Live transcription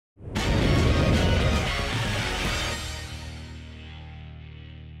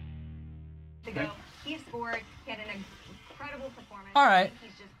scored. He had an incredible performance. All right.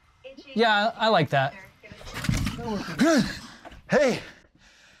 He's just itching. Yeah, I like that. Hey,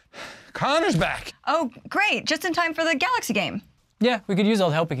 Connor's back. Oh, great. Just in time for the Galaxy game. Yeah, we could use all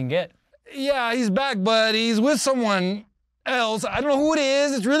the help we can get. Yeah, he's back, but he's with someone else. I don't know who it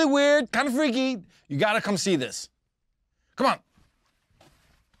is. It's really weird, kind of freaky. You gotta come see this. Come on.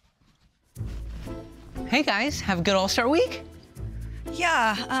 Hey guys, have a good All-Star week?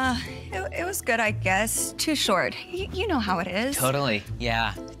 Yeah, it was good, I guess. Too short. You know how it is. Totally,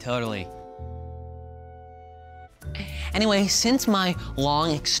 yeah, totally. Anyway, since my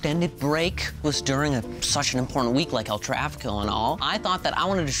long extended break was during such an important week like El Tráfico and all, I thought that I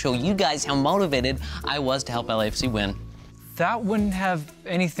wanted to show you guys how motivated I was to help LAFC win. That wouldn't have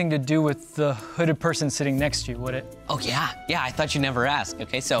anything to do with the hooded person sitting next to you, would it? Oh yeah, I thought you'd never ask.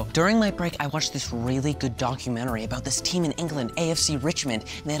 Okay, so during my break, I watched this really good documentary about this team in England, AFC Richmond,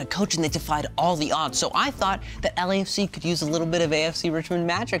 and they had a coach and they defied all the odds. So I thought that LAFC could use a little bit of AFC Richmond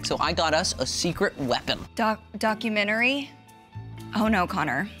magic, so I got us a secret weapon. Documentary? Oh no,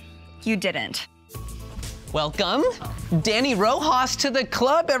 Connor, you didn't. Welcome, Dani Rojas to the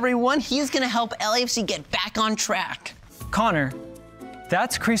club, everyone. He's gonna help LAFC get back on track. Connor,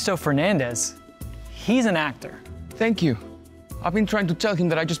 that's Cristo Fernandez. He's an actor. Thank you. I've been trying to tell him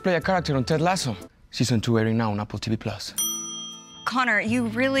that I just play a character on Ted Lasso. Season 2 airing now on Apple TV+. Connor, you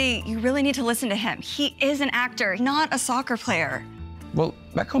really need to listen to him. He is an actor, not a soccer player. Well,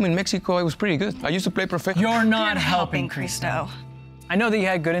 back home in Mexico, I was pretty good. I used to play professional. You're not helping Cristo. I know that you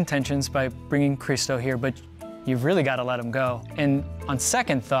had good intentions by bringing Cristo here, but you've really got to let him go. And on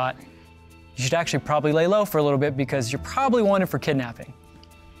second thought, you should actually probably lay low for a little bit because you're probably wanted for kidnapping.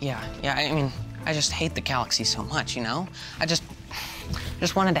 Yeah, I mean, I just hate the Galaxy so much, you know? I just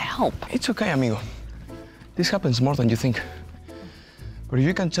wanted to help. It's okay, amigo. This happens more than you think. But if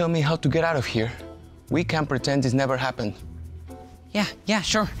you can tell me how to get out of here, we can pretend this never happened. Yeah,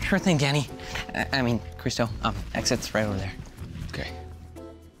 sure thing, Dani. I mean, Cristo, exit's right over there. Okay.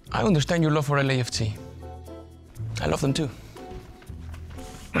 I understand your love for LAFC. I love them too.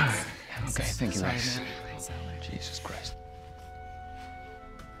 Okay, thank you, guys. Jesus Christ.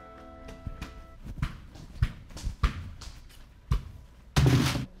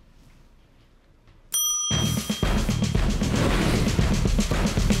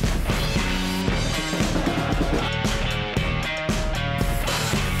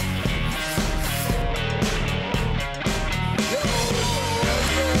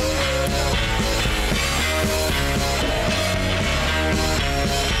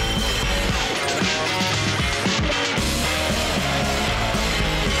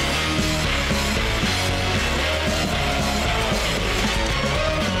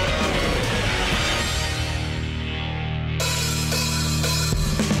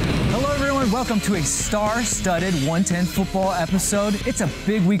 Welcome to a star-studded 110 football episode. It's a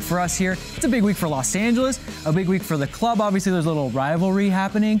big week for us here. It's a big week for Los Angeles, a big week for the club. Obviously, there's a little rivalry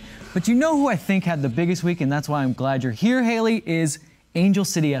happening. But you know who I think had the biggest week, and that's why I'm glad you're here, Haley, is Angel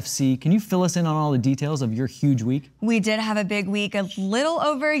City FC. Can you fill us in on all the details of your huge week? We did have a big week, a little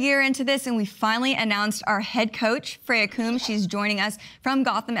over a year into this, and we finally announced our head coach, Freya Coombe. She's joining us from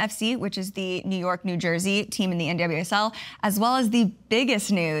Gotham FC, which is the New York, New Jersey team in the NWSL, as well as the biggest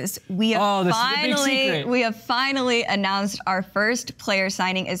news. We have finally announced our first player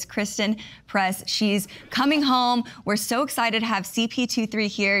signing is Christen Press. She's coming home. We're so excited to have CP23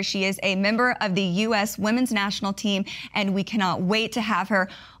 here. She is a member of the U.S. women's national team, and we cannot wait to have her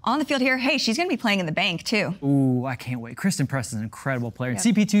on the field here. Hey, she's going to be playing in the bank, too. Ooh, I can't wait. Christen Press is an incredible player. Yep.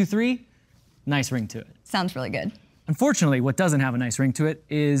 And CP23, nice ring to it. Sounds really good. Unfortunately, what doesn't have a nice ring to it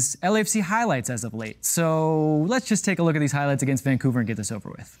is LAFC highlights as of late. So let's just take a look at these highlights against Vancouver and get this over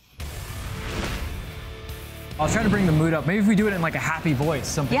with. I'll try to bring the mood up. Maybe if we do it in like a happy voice,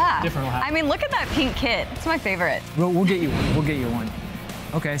 something different will happen. I mean, look at that pink kit. It's my favorite. We'll get you one. We'll get you one.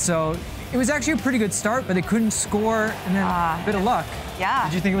 Okay, so it was actually a pretty good start, but they couldn't score, and then a bit of luck. Yeah.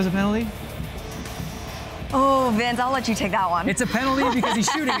 Did you think it was a penalty? Oh, Vince, I'll let you take that one. It's a penalty because he's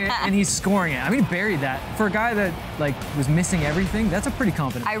shooting it and he's scoring it. I mean, he buried that. For a guy that was missing everything, that's a pretty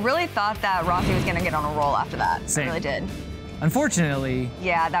confident. I really thought that Rossi was gonna get on a roll after that. Same. I really did. Unfortunately,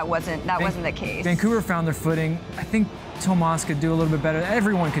 yeah, that wasn't the case. Vancouver found their footing. I think Tomas could do a little bit better.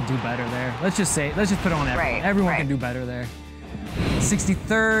 Everyone could do better there. Let's just put it on everyone. Right, everyone can do better there.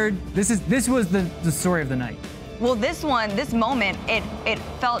 63rd. This was the story of the night. Well, this moment, it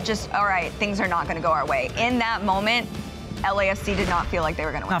felt just, all right, things are not going to go our way. In that moment, LAFC did not feel like they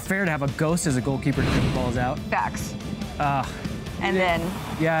were going to win. Not fair to have a ghost as a goalkeeper to kick the balls out. Facts. and then...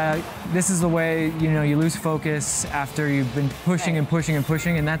 Yeah, this is the way, you know, you lose focus after you've been pushing and pushing and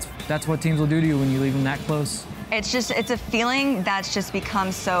pushing, and that's what teams will do to you when you leave them that close. It's a feeling that's just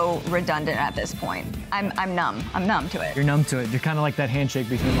become so redundant at this point. I'm numb. I'm numb to it. You're numb to it. You're kind of like that handshake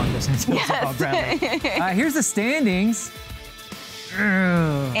between Marcos and Bob Bradley. Here's the standings.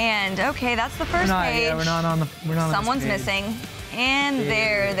 And okay, that's the first page. Yeah, we're not on Someone's this page. missing, and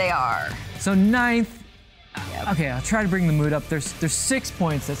there they are. So 9th. Yep. Okay, I'll try to bring the mood up. There's 6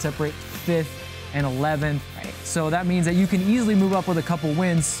 points that separate 5th and 11th. Right. So that means that you can easily move up with a couple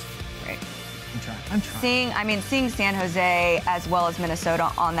wins. Right. I'm trying. Seeing San Jose as well as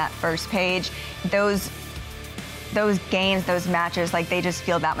Minnesota on that first page, those games, those matches, like they just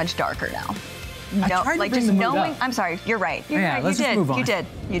feel that much darker now. No, like just knowing. I'm sorry, you're right. You're right. Let's just move on.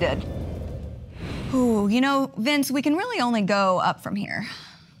 You did. Ooh, you know, Vince, we can really only go up from here.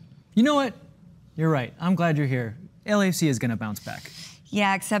 You know what? You're right. I'm glad you're here. LAFC is gonna bounce back.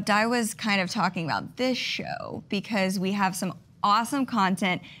 Yeah, except I was kind of talking about this show because we have some awesome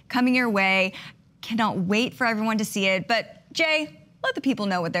content coming your way. Cannot wait for everyone to see it. But Jay, let the people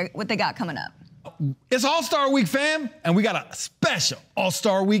know what they got coming up. It's All-Star Week, fam, and we got a special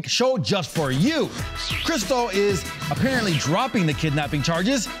All-Star Week show just for you. Cristo is apparently dropping the kidnapping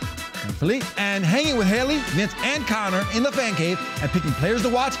charges, thankfully, and hanging with Haley, Vince, and Connor in the fan cave and picking players to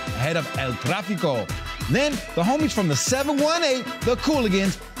watch ahead of El Tráfico. Then the homies from the 718, the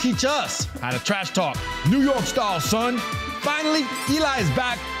Cooligans, teach us how to trash talk New York style, son. Finally, Eli is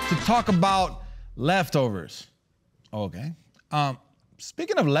back to talk about leftovers. Okay.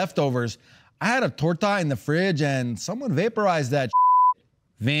 Speaking of leftovers, I had a torta in the fridge and someone vaporized that.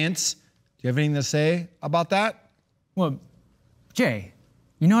 Vince, do you have anything to say about that? Well, Jay,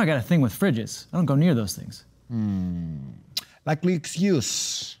 you know I got a thing with fridges. I don't go near those things. Likely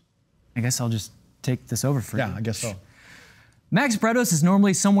excuse. I guess I'll just take this over for you. Yeah, I guess so. Max Bretos is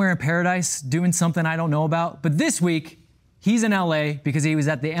normally somewhere in paradise doing something I don't know about, but this week, he's in LA because he was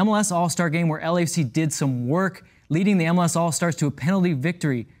at the MLS All-Star Game where LAFC did some work, leading the MLS All-Stars to a penalty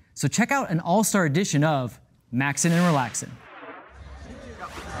victory. So check out an All-Star edition of Maxin' and Relaxin'.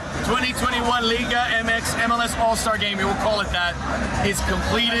 2021 Liga MX MLS All-Star Game, we will call it that, is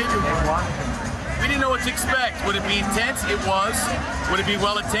completed. We didn't know what to expect. Would it be intense? It was. Would it be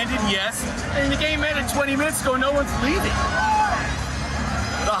well attended? Yes. And the game ended 20 minutes ago, no one's leaving.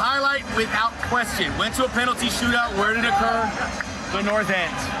 The highlight, without question, went to a penalty shootout. Where did it occur? The North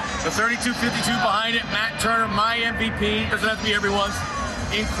End. The 32-52 behind it, Matt Turner, my MVP. Doesn't have to be everyone's.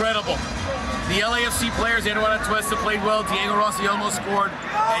 Incredible. The LAFC players, Eduardo Tuesta played well, Diego Rossi almost scored,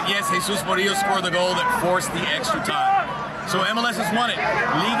 and yes, Jesus Murillo scored the goal that forced the extra time. So MLS has won it.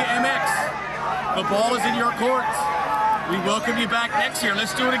 Liga MX, the ball is in your court. We welcome you back next year.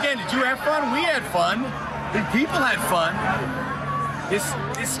 Let's do it again. Did you have fun? We had fun. The people had fun. This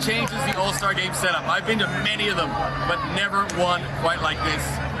changes the All-Star Game setup. I've been to many of them, but never one quite like this.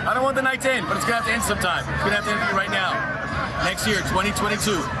 I don't want the night to end, but it's gonna have to end sometime. It's gonna have to end right now. Next year,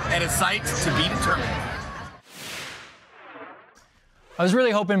 2022, and a site to be determined. I was really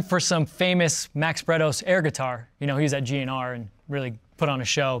hoping for some famous Max Bretos air guitar. You know, he was at GNR and really put on a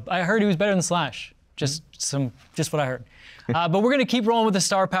show. I heard he was better than Slash. Just what I heard. But we're gonna keep rolling with the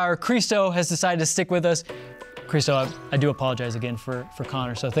star power. Cristo has decided to stick with us. Cristo, I do apologize again for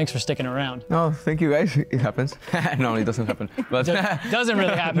Connor, so thanks for sticking around. No, thank you guys. It happens. No, it doesn't happen. But doesn't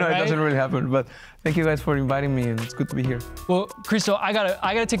really happen, no, right? it doesn't really happen. But thank you guys for inviting me, and it's good to be here. Well, Cristo, I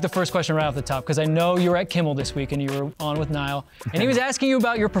gotta take the first question right off the top because I know you were at Kimmel this week and you were on with Niall, and he was asking you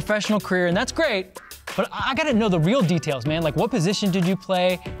about your professional career, and that's great. But I gotta know the real details, man. Like, what position did you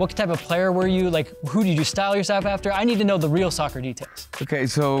play? What type of player were you? Like, who did you style yourself after? I need to know the real soccer details. Okay,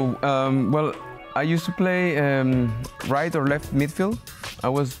 so well, I used to play right or left midfield. I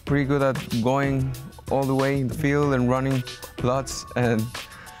was pretty good at going all the way in the field and running lots, but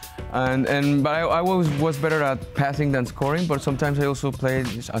I was better at passing than scoring. But sometimes I also played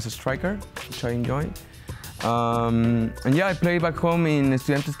as a striker, which I enjoy. And yeah, I played back home in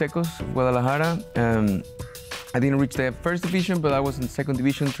Estudiantes Tecos, Guadalajara. I didn't reach the first division, but I was in second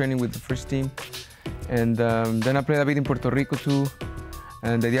division training with the first team. And then I played a bit in Puerto Rico too.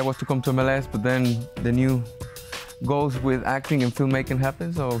 And the idea was to come to MLS, but then the new goals with acting and filmmaking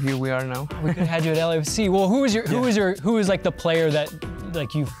happened, so here we are now. We could have had you at LAFC. Well, who was like the player that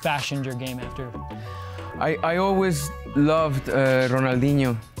like you fashioned your game after? I always loved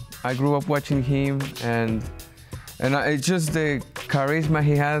Ronaldinho. I grew up watching him, and it's just the charisma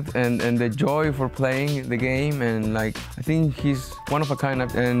he had and the joy for playing the game, and like I think he's one of a kind,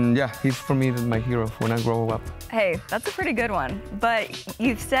 and yeah, he's for me my hero when I grow up. Hey, that's a pretty good one. But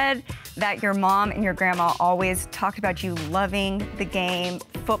you've said that your mom and your grandma always talked about you loving the game,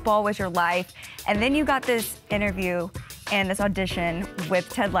 football was your life, and then you got this interview and this audition with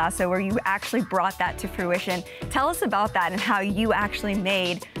Ted Lasso where you actually brought that to fruition. Tell us about that and how you actually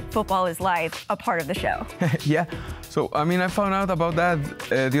made Football is Life a part of the show. Yeah, so I mean, I found out about that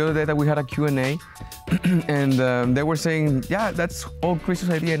the other day that we had a Q&A, and they were saying, yeah, that's all Cristo's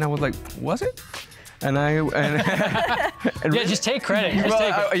idea, and I was like, was it? And yeah, just take credit. Just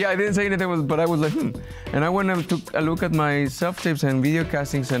take it. Yeah, I didn't say anything, but I was like, And I went and took a look at my self-tapes and video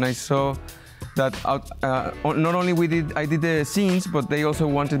castings, and I saw that not only I did the scenes, but they also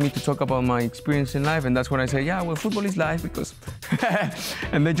wanted me to talk about my experience in life, and that's when I say, yeah, well, football is life, because,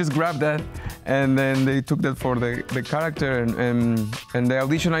 and they just grabbed that, and then they took that for the character, and the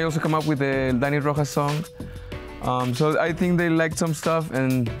audition, I also come up with the Dani Rojas song, so I think they liked some stuff,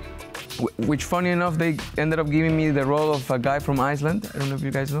 and which, funny enough, they ended up giving me the role of a guy from Iceland. I don't know if you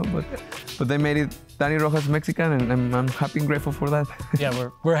guys know, but they made it Dani Rojas Mexican, and I'm happy and grateful for that. Yeah,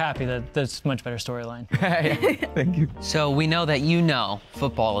 we're happy that that's a much better storyline. Yeah, thank you. So we know that you know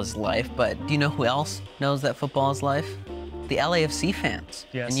football is life, but do you know who else knows that football is life? The LAFC fans.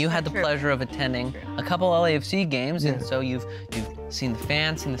 Yes. And you had the pleasure of attending a couple LAFC games, and so you've seen the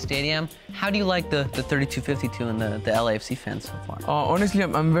fans in the stadium. How do you like the 3252 and the LAFC fans so far? Honestly,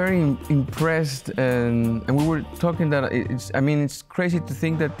 I'm very impressed, and we were talking that it's crazy to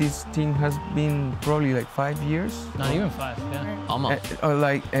think that this team has been probably like 5 years. Not even 5, yeah. Almost.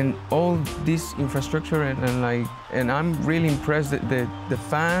 And all this infrastructure, and I'm really impressed that the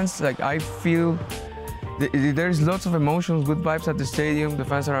fans, like, I feel there's lots of emotions, good vibes at the stadium. The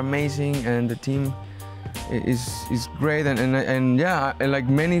fans are amazing, and the team is great. And yeah, like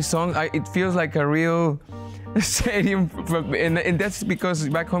many songs, it feels like a real stadium. And that's because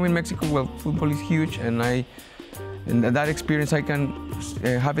back home in Mexico, well, football is huge, and that experience I can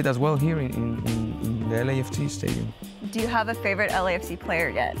have it as well here in the LAFC stadium. Do you have a favorite LAFC player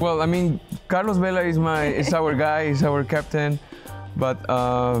yet? Well, I mean, Carlos Vela is our guy, is our captain, but.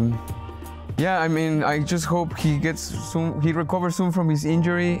 Yeah, I mean, I just hope he recovers soon from his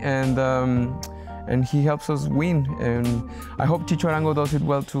injury, and he helps us win. And I hope Chicho Arango does it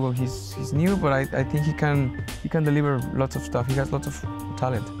well too. He's new, but I think he can deliver lots of stuff. He has lots of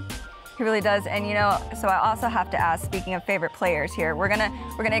talent. He really does. And so I also have to ask, speaking of favorite players here, we're gonna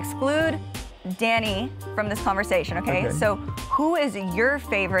exclude Dani from this conversation, okay? So who is your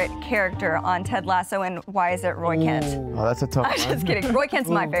favorite character on Ted Lasso, and why is it Roy Kent? Oh, that's a tough one. I'm just kidding. Roy Kent's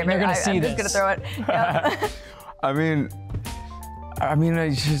my favorite. You're gonna see I'm this. just gonna throw it. Yeah. I mean,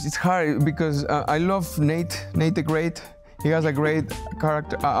 it's hard because I love Nate the Great. He has a great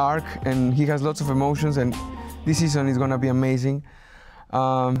character arc, and he has lots of emotions, and this season is gonna be amazing.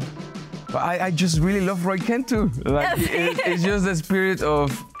 But I just really love Roy Kent too. Like, it's just the spirit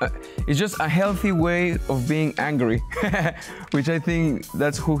of, it's just a healthy way of being angry, which I think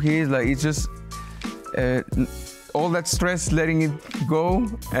that's who he is. Like, it's just all that stress, letting it go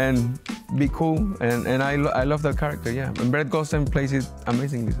and be cool. And I love that character, yeah. And Brett Goldstein plays it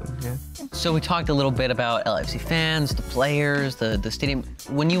amazingly, so, yeah. So we talked a little bit about LAFC fans, the players, the stadium.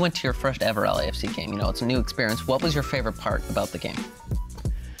 When you went to your first ever LAFC game, it's a new experience. What was your favorite part about the game?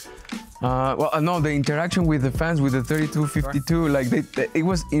 Well, no, the interaction with the fans, with the 3252, like it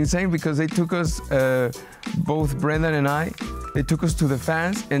was insane because they took us, both Brendan and I, they took us to the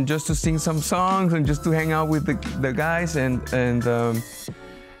fans and just to sing some songs and just to hang out with the guys, and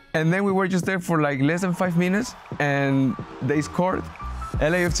then we were just there for like less than 5 minutes, and they scored.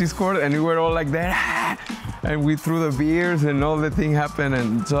 LAFC scored, and we were all like that, and we threw the beers, and all the thing happened,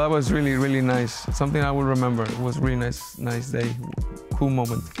 and so that was really, really nice. Something I will remember. It was really nice day, cool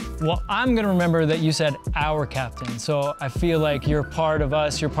moment. Well, I'm gonna remember that you said our captain, so I feel like you're part of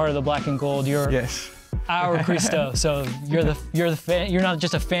us. You're part of the black and gold. You're our Cristo. So you're the fan. You're not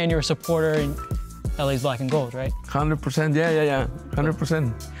just a fan. You're a supporter in LA's black and gold, right? 100%. Yeah.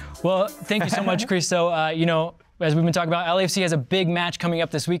 100%. Well, thank you so much, Cristo. As we've been talking about, LAFC has a big match coming up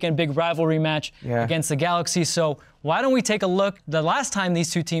this weekend, big rivalry match against the Galaxy. So why don't we take a look the last time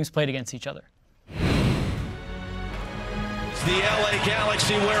these two teams played against each other? It's the LA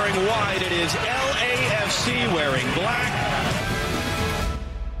Galaxy wearing white. It is LAFC wearing black.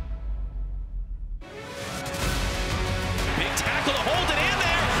 Big tackle to hold it in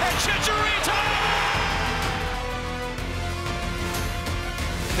there, and Chicharito!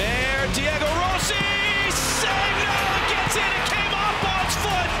 There, Diego Rossi! Gets in, it came off Bond's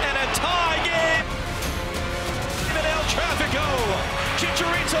foot, and a tie game. Even El Trafico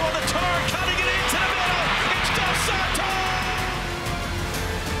Lorenzo on the turn, cutting it into the middle. It's Dos Santos.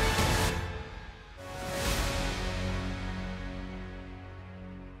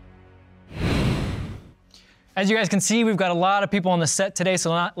 As you guys can see, we've got a lot of people on the set today,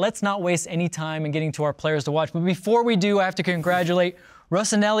 so let's not waste any time in getting to our players to watch. But before we do, I have to congratulate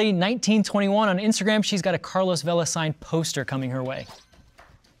Russinelli1921 on Instagram. She's got a Carlos Vela signed poster coming her way.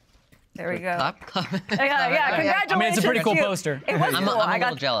 There we go. Clap. Yeah, congratulations. I mean, it's a pretty cool poster. It was I'm cool. a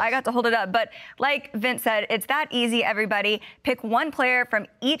little jealous. I got to hold it up. But like Vince said, it's that easy, everybody. Pick one player from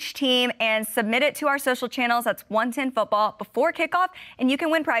each team and submit it to our social channels. That's 110 Football before kickoff, and you can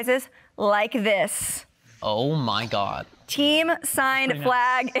win prizes like this. Oh my God. Team signed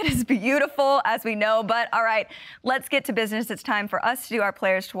flag. It is beautiful, as we know. But all right, let's get to business. It's time for us to do our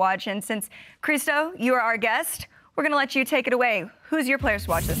players to watch. And since Cristo, you are our guest, we're going to let you take it away. Who's your players to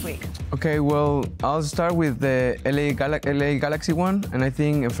watch this week? Okay, well, I'll start with the LA Galaxy one, and I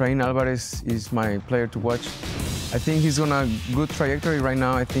think Efrain Alvarez is my player to watch. I think he's on a good trajectory right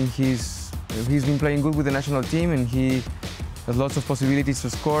now. I think he's been playing good with the national team, and he has lots of possibilities to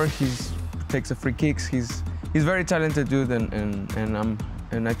score. He takes the free kicks. He's very talented dude,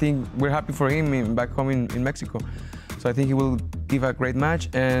 and I think we're happy for him back home in Mexico. So I think he will give a great match.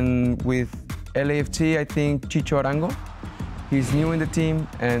 And with LAFC, I think Chicho Arango. He's new in the team,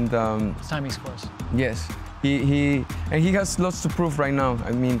 and It's time he scores. yes, he has lots to prove right now.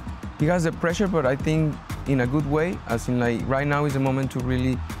 I mean, he has the pressure, but I think in a good way. As in, like, right now is the moment to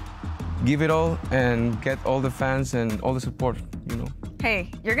really give it all and get all the fans and all the support. You know.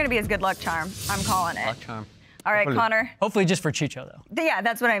 Hey, you're going to be his good luck charm. I'm calling it. Luck charm. All right, Hopefully. Connor. Hopefully just for Chicho, though. Yeah,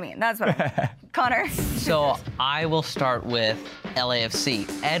 that's what I mean. Connor. So I will start with LAFC.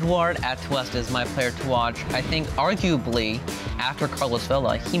 Edward Atuesta is my player to watch. I think arguably, after Carlos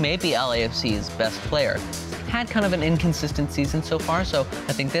Vela, he may be LAFC's best player. Had kind of an inconsistent season so far, so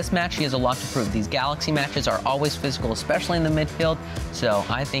I think this match he has a lot to prove. These Galaxy matches are always physical, especially in the midfield, so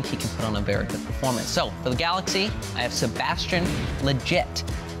I think he can put on a very good performance. So for the Galaxy, I have Sebastian Lletget.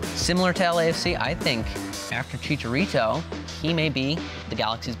 Similar to LAFC, I think after Chicharito, he may be the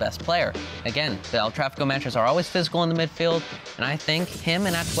Galaxy's best player. Again, the El Tráfico matches are always physical in the midfield, and I think him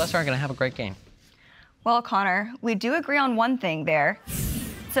and Atuesta are going to have a great game. Well, Connor, we do agree on one thing there.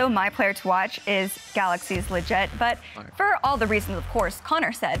 So my player to watch is Galaxy's Lletget, but for all the reasons, of course,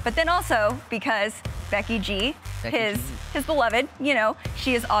 Connor said, but then also because Becky G, his beloved, you know,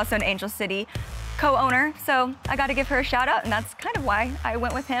 she is also an Angel City co-owner, so I got to give her a shout out, and that's kind of why I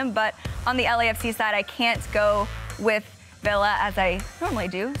went with him. But on the LAFC side, I can't go with Vela as I normally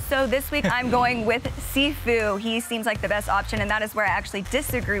do. So this week I'm going with Sifu. He seems like the best option, and that is where I actually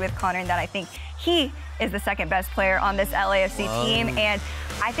disagree with Connor in that I think he is the second best player on this LAFC team, and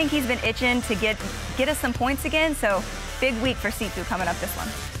I think he's been itching to get us some points again. So big week for Sifu coming up this one.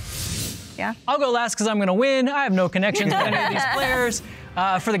 Yeah. I'll go last because I'm going to win. I have no connections with any of these players.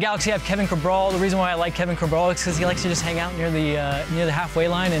 For the Galaxy, I have Kevin Cabral. The reason why I like Kevin Cabral is because he likes to just hang out near the halfway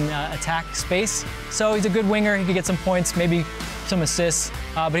line and attack space. So he's a good winger. He could get some points, maybe some assists,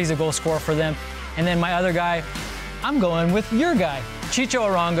 but he's a goal scorer for them. And then my other guy, I'm going with your guy, Chicho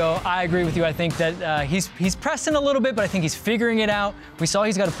Arango. I agree with you. I think that he's pressing a little bit, but I think he's figuring it out. We saw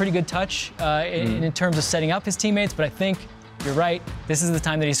he's got a pretty good touch in terms of setting up his teammates, but I think you're right. This is the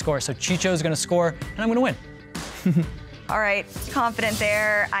time that he scores. So Chicho's going to score, and I'm going to win. All right, confident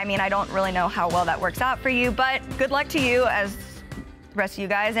there. I mean, I don't really know how well that works out for you, but good luck to you as the rest of you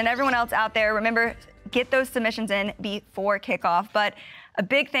guys and everyone else out there. Remember, get those submissions in before kickoff. But a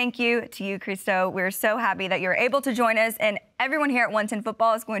big thank you to you, Cristo. We're so happy that you're able to join us, and everyone here at 110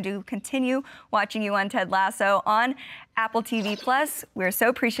 Football is going to continue watching you on Ted Lasso on Apple TV+. We're so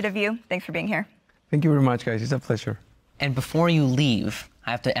appreciative of you. Thanks for being here. Thank you very much, guys. It's a pleasure. And before you leave,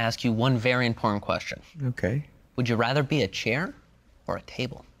 I have to ask you one very important question. Okay. Would you rather be a chair or a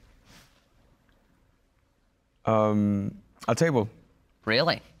table? A table.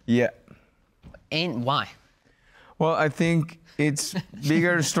 Really? Yeah. And why? Well, I think it's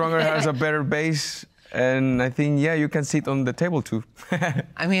bigger, stronger, has a better base, and I think, yeah, you can sit on the table too.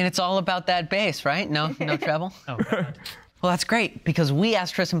 I mean, it's all about that base, right? No trouble? Oh. Well, that's great, because we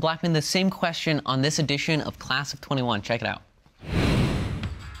asked Tristan Blackman the same question on this edition of Class of 21. Check it out.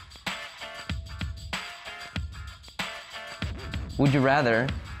 Would you rather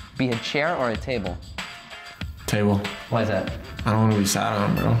be a chair or a table? Table. Why is that? I don't want to be sat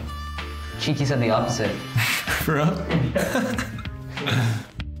on, bro. Cheeky said the opposite. For real?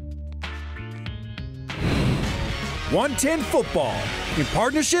 110 Football, in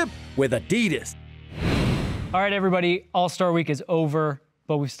partnership with Adidas. All right, everybody, All-Star Week is over,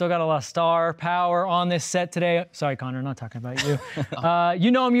 but we've still got a lot of star power on this set today. Sorry, Connor, I'm not talking about you. You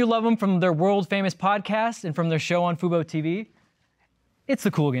know them, you love them from their world-famous podcast and from their show on Fubo TV. It's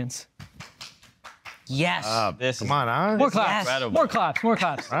the Cooligans. Yes. Come on, huh? More claps. More claps. More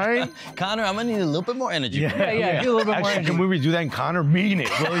claps. Right? Connor, I'm gonna need a little bit more energy. Yeah, get a little bit more Actually, energy. can we do that and Connor mean it?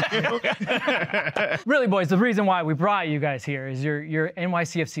 Will you? Really, boys, the reason why we brought you guys here is you're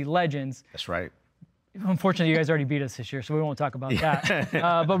NYCFC legends. That's right. Unfortunately, you guys already beat us this year, so we won't talk about that.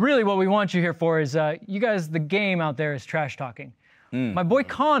 But really, what we want you here for is you guys, the game out there is trash talking. My boy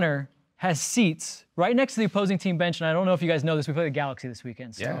Connor has seats right next to the opposing team bench, and I don't know if you guys know this, we play the Galaxy this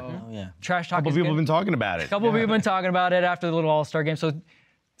weekend. So trash talking. A couple people have been talking about it. A couple people have been talking about it after the little All-Star game, so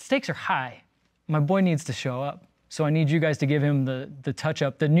stakes are high. My boy needs to show up, so I need you guys to give him the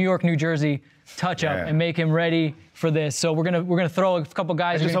touch-up, the New York, New Jersey touch-up, and make him ready for this. So we're gonna throw a couple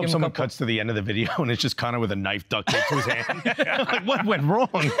guys. I just hope someone cuts to the end of the video and it's just Connor with a knife duct taped to his hand. Like, what went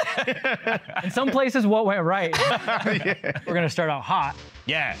wrong? In some places, what went right? We're gonna start out hot.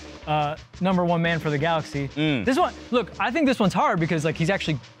 Yeah. #1 man for the Galaxy. This one, look, I think this one's hard because like he's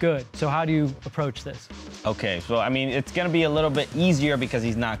actually good. So how do you approach this? Okay, so I mean, it's gonna be a little bit easier because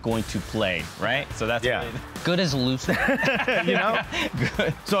he's not going to play, right? So that's really good as loose. You know?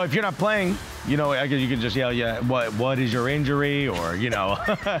 Good. So if you're not playing, you know, I guess you can just yell, what is your injury? Or, you know,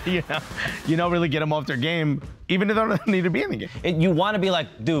 you don't really get them off their game, even if they don't need to be in the game. You want to be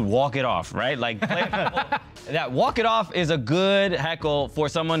like, dude, walk it off, right? Like, that walk it off is a good heckle for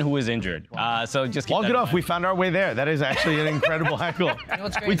someone who is injured. So just keep walk that it in off. mind. We found our way there. That is actually an incredible heckle.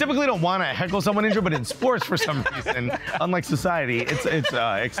 We typically don't want to heckle someone injured, but in sports, for some reason, unlike society, it's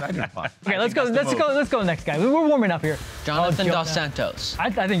exciting and fun. Okay, let's go next guy. We're warming up here. Jonathan Dos Santos. I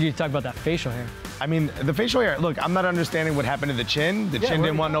think you talk about that facial hair. I mean, the facial hair, look, I'm not understanding what happened to the chin. The chin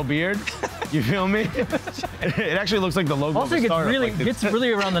didn't want no beard. You feel me? It actually looks like the logo Also, of it the gets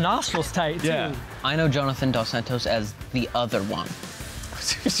really around the nostrils tight, too. Yeah. I know Jonathan Dos Santos as the other one.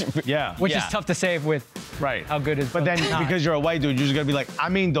 Yeah. Which is tough to save with how good is. But then because you're a white dude, you're just gonna be like, I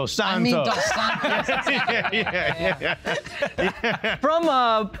mean Dos Santos. I mean Dos Santos. From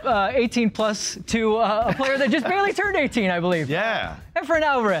 18 plus to a player that just barely turned 18, I believe. Yeah. Efrain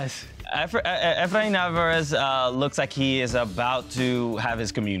Alvarez. Efrain Alvarez looks like he is about to have his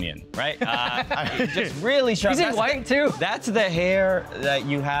communion, right? Just really sharp. He's in white too. That's the hair that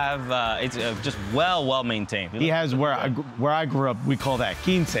you have. It's just well maintained. He has where I grew up, we call that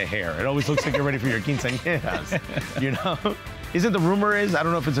quince hair. It always looks like you're ready for your quinceañeras. You know? Isn't the rumor is, I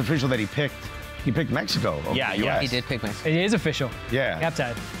don't know if it's official that he picked Mexico over the US. He did pick Mexico. It is official. Yeah.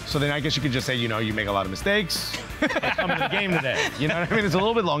 Captide. So then I guess you could just say, you know, you make a lot of mistakes. Coming to the game today. You know what I mean? It's a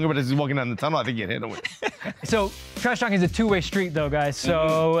little bit longer, but as he's walking down the tunnel, I think you'd hit him with. So trash talking is a two-way street, though, guys.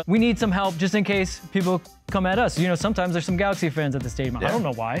 So we need some help just in case people come at us. You know, sometimes there's some Galaxy fans at the stadium. I don't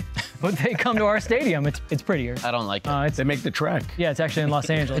know why, but they come to our stadium. It's prettier. I don't like it. They make the trek. Yeah, it's actually in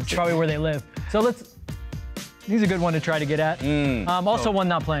Los Angeles. It's probably where they live. So he's a good one to try to get at. Also, one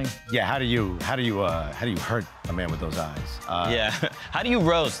not playing. Yeah, how do you hurt a man with those eyes? Yeah. How do you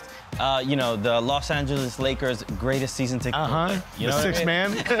roast? You know, the Los Angeles Lakers' greatest season ticket. You know the sixth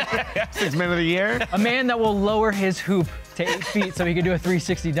man of the year. A man that will lower his hoop to 8 feet so he can do a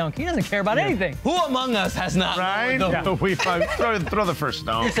 360 dunk. He doesn't care about anything. Who among us has not? Right? We throw the first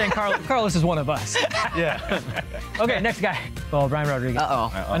stone. You're saying Carlos is one of us. Yeah. Okay, next guy. Oh, Brian Rodriguez.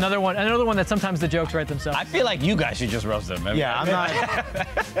 Another one that sometimes the jokes write themselves. I feel like you guys should just roast him. Yeah,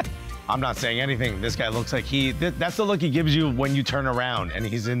 I'm not saying anything. This guy looks like that's the look he gives you when you turn around and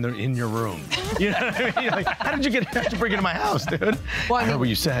he's in your room. You know what I mean? Like, how'd you break into my house, dude? Well, I heard what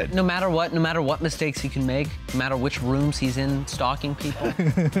you said. No matter what mistakes he can make, no matter which rooms he's in stalking people,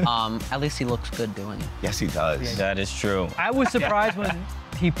 at least he looks good doing it. Yes, he does. Yeah. That is true. I was surprised when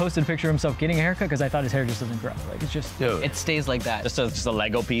he posted a picture of himself getting a haircut because I thought his hair just doesn't grow. Like, it's just... Dude. It stays like that. Just a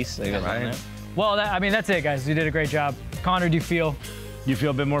Lego piece. Right? Well, that's it, guys. You did a great job. Connor, do you feel... You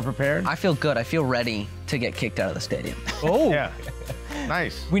feel a bit more prepared? I feel good. I feel ready to get kicked out of the stadium. Oh. Yeah.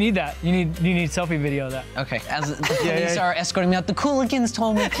 Nice. We need that. You need selfie video of that. Okay. As the police are escorting me out, the Cooligans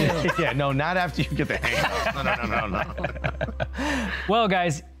told me to. Yeah, no, not after you get the hang. No. Well,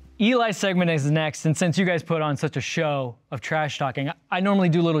 guys, Eli's segment is next, and since you guys put on such a show of trash talking, I normally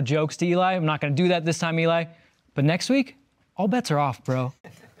do little jokes to Eli. I'm not going to do that this time, Eli. But next week, all bets are off, bro.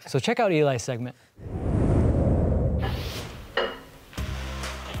 So check out Eli's segment.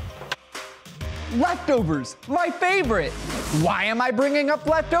 Leftovers, my favorite. Why am I bringing up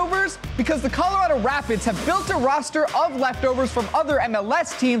leftovers? Because the Colorado Rapids have built a roster of leftovers from other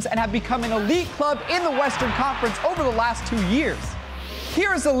MLS teams and have become an elite club in the Western Conference over the last 2 years.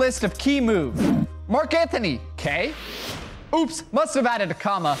 Here is a list of key moves. Mark Anthony, K. Oops, must have added a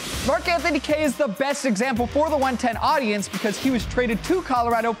comma. Mark Anthony Kaye is the best example for the 110 audience because he was traded to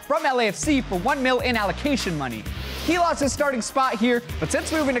Colorado from LAFC for $1 million in allocation money. He lost his starting spot here, but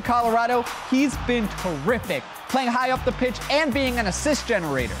since moving to Colorado, he's been terrific, playing high up the pitch and being an assist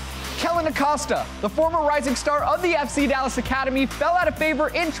generator. Kellen Acosta, the former rising star of the FC Dallas Academy, fell out of favor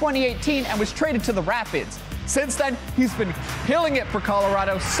in 2018 and was traded to the Rapids. Since then, he's been killing it for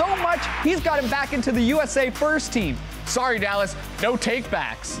Colorado so much, he's got him back into the USA first team. Sorry, Dallas, no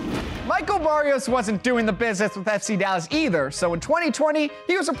takebacks. Michael Barrios wasn't doing the business with FC Dallas either, so in 2020,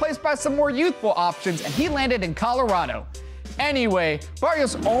 he was replaced by some more youthful options and he landed in Colorado. Anyway,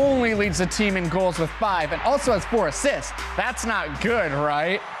 Barrios only leads the team in goals with 5 and also has 4 assists. That's not good,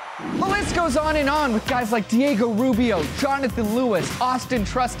 right? The list goes on with guys like Diego Rubio, Jonathan Lewis, Austin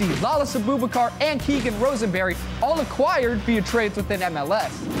Trusty, Lalas Abubakar, and Keegan Rosenberry, all acquired via trades within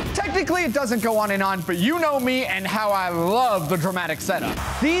MLS. Technically, it doesn't go on, but you know me and how I love the dramatic setup.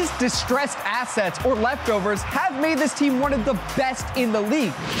 These distressed assets or leftovers have made this team one of the best in the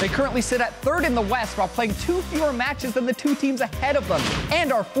league. They currently sit at 3rd in the West while playing 2 fewer matches than the 2 teams ahead of them,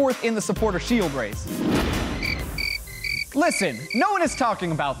 and are 4th in the supporter shield race. Listen, no one is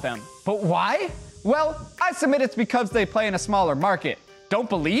talking about them. But why? Well, I submit it's because they play in a smaller market. Don't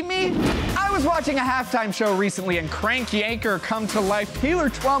believe me? I was watching a halftime show recently and cranky anchor come to life Taylor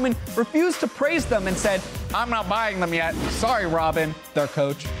Twellman refused to praise them and said, "I'm not buying them yet. Sorry, Robin," their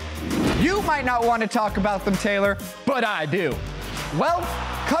coach. You might not want to talk about them, Taylor, but I do. Well,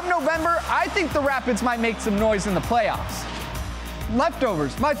 come November, I think the Rapids might make some noise in the playoffs.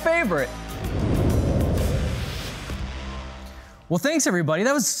 Leftovers, my favorite. Well, thanks, everybody.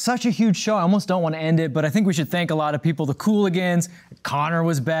 That was such a huge show. I almost don't want to end it, but I think we should thank a lot of people. The Cooligans, Connor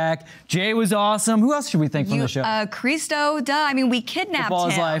was back, Jay was awesome. Who else should we thank from the show? Cristo, duh. I mean, we kidnapped him. Football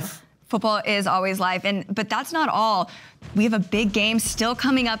is life. Football is always life, but that's not all. We have a big game still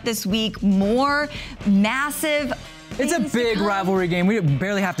coming up this week. More massive. It's a big rivalry game. We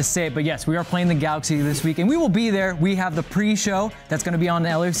barely have to say it, but yes, we are playing the Galaxy this week, and we will be there. We have the pre-show that's going to be on the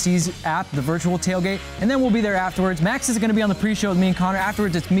LAFC's app, the virtual tailgate, and then we'll be there afterwards. Max is going to be on the pre-show with me and Connor.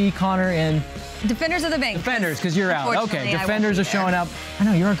 Afterwards, it's me, Connor, and Defenders of the Bank. Defenders, because you're out. Okay, Defenders are showing up. I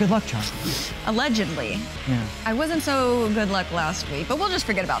know, you're a good luck charm. Allegedly. Yeah. I wasn't so good luck last week, but we'll just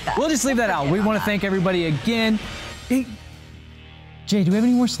forget about that. We'll just leave that out. We want to thank everybody again. Hey, Jay, do we have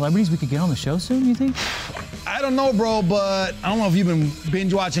any more celebrities we could get on the show soon, you think? I don't know, bro, but I don't know if you've been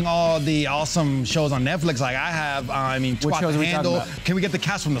binge watching all the awesome shows on Netflix like I have. I mean, what shows are we talking about? Can we get the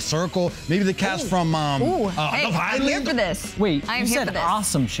cast from The Circle? Maybe the cast from hey, Love Island? I'm here for this. Wait, you said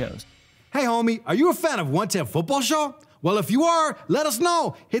awesome shows. Hey, homie, are you a fan of 110 Football Show? Well, if you are, let us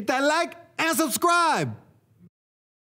know. Hit that like and subscribe.